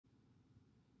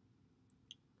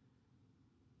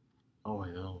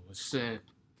Yo, what's up,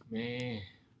 man?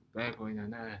 Back on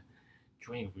another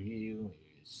drink review.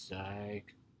 It's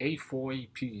like 8:40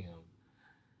 p.m.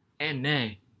 And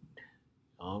then,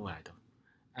 alright,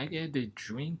 I get the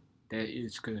drink that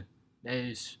is good. That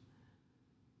is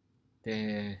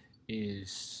that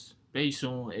is based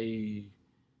on a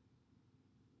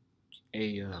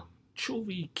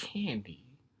chewy candy.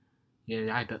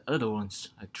 Yeah, like the other ones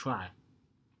I tried.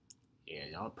 Yeah,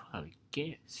 y'all probably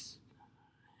guess.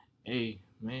 Hey,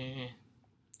 man,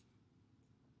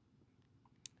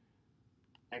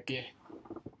 I get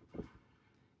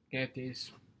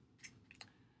this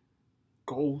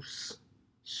ghost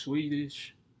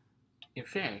Swedish. In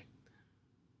fact,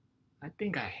 I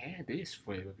think I had this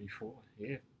flavor before.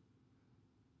 Yeah,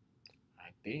 I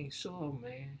think so,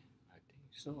 man. I think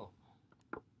so.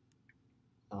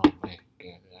 Oh man,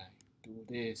 can I do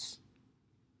this?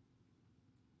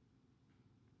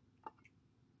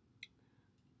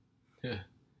 Yeah,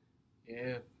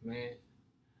 yeah, man.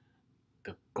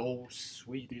 The gold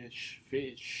Swedish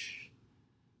fish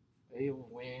flavor,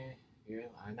 man. Yeah,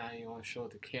 I'm not even gonna show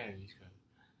the calories.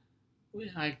 Well,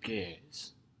 I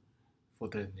guess for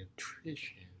the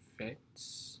nutrition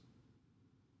facts,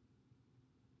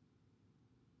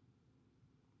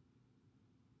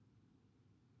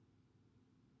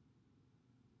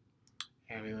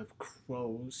 having of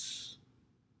crows.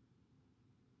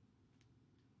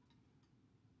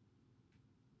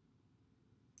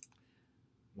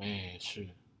 Man, sure.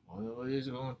 Wonder what it's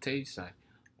gonna taste like.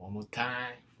 One more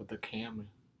time for the camera.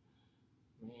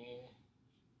 Man,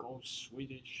 go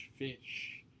Swedish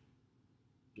fish.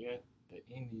 Get the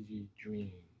energy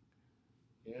drink.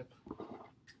 Yep.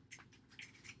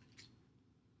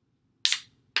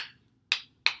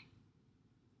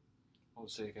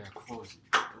 Jose got close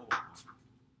the door.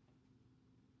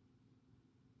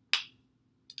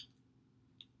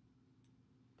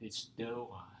 This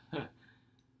door.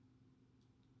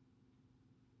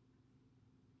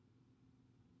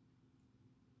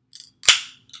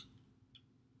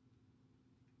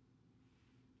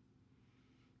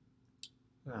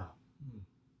 Oh,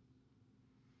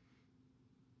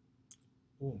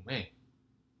 oh man.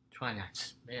 Try not to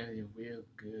smell it real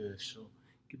good. So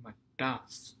get my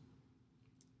thoughts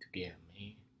together,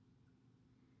 man.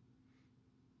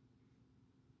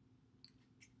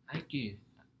 I get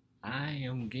I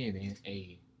am getting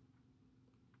a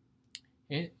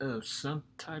hint of some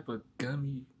type of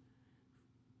gummy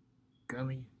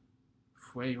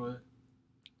flavor,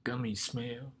 gummy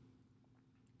smell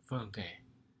from that.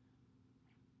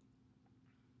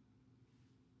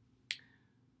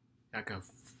 Like a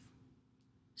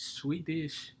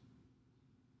Swedish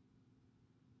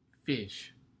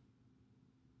fish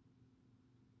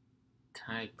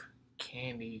type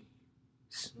candy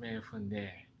smell from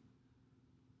there.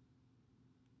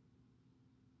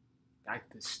 Like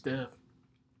the stuff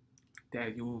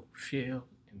that you feel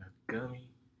in a gummy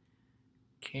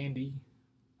candy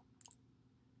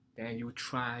that you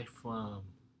try from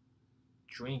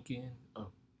drinking or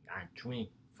not drink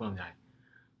from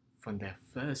that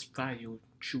first bite you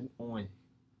chew on.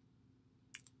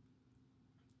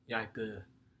 Like the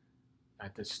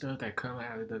stuff that come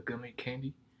out of the gummy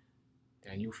candy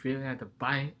that you feel at the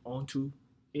bite onto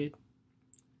it,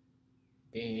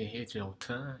 then it hits your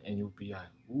tongue and you'll be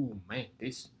like, ooh man,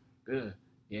 this good.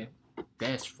 Yeah,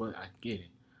 that's what I get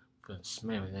it from the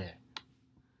smell of that.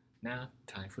 Now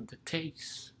time for the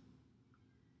taste.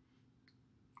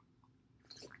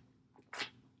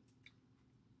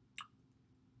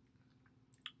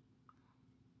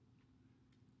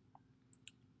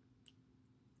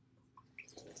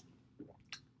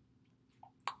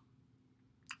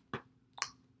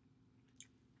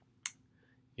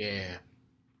 Yeah,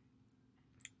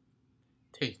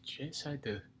 tastes just like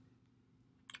the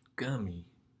gummy.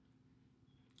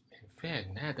 In fact,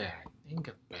 now that I think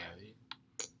about it,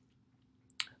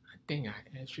 I think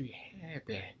I actually had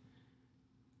that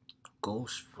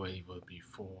ghost flavor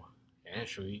before.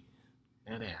 Actually,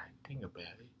 now that I think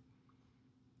about it,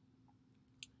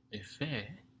 in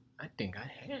fact, I think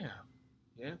I have.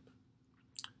 Yep,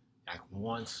 like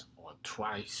once or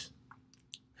twice.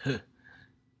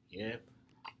 Yep,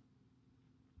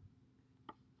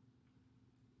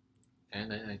 and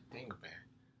then I think about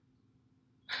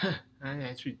it. I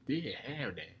actually did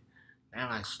have that. Now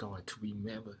I start to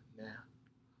remember now.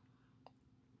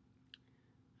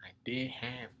 I did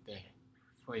have that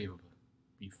flavor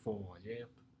before, yep.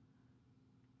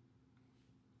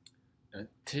 The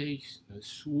taste, the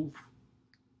swoop.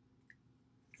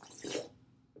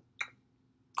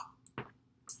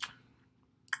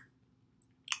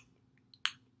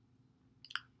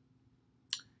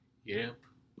 Yep.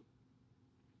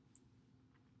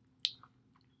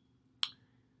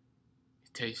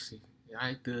 tastes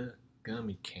like the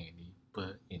gummy candy,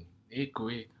 but in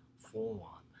liquid form.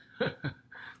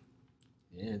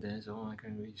 Yeah, that's all I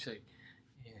can really say.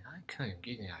 Yeah, I kind of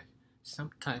getting like some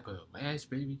type of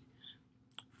raspberry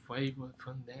flavor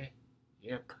from that.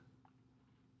 Yep,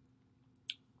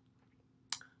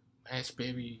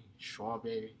 raspberry,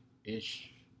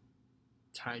 strawberry-ish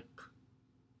type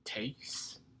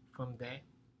taste from that.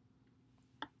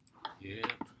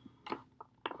 Yep.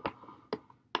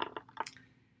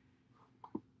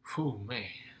 Oh man,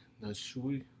 the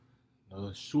sweet,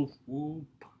 the soup whoop,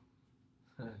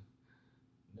 the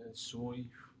sweet.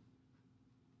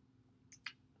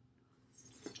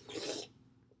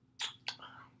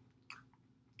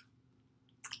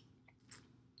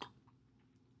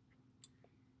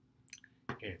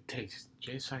 It tastes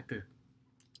just like the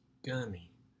gummy.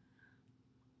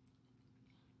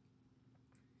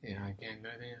 Yeah, I got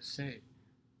nothing to say.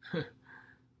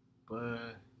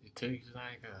 But it tastes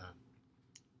like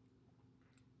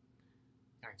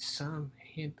some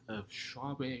hint of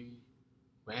strawberry,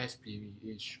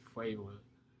 raspberry-ish flavor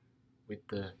with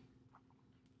the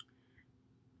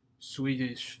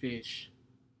Swedish fish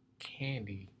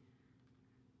candy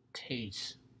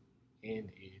taste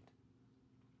in it.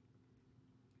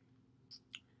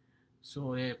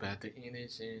 So yeah, about to end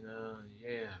this and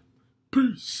yeah,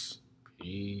 peace,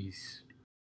 peace.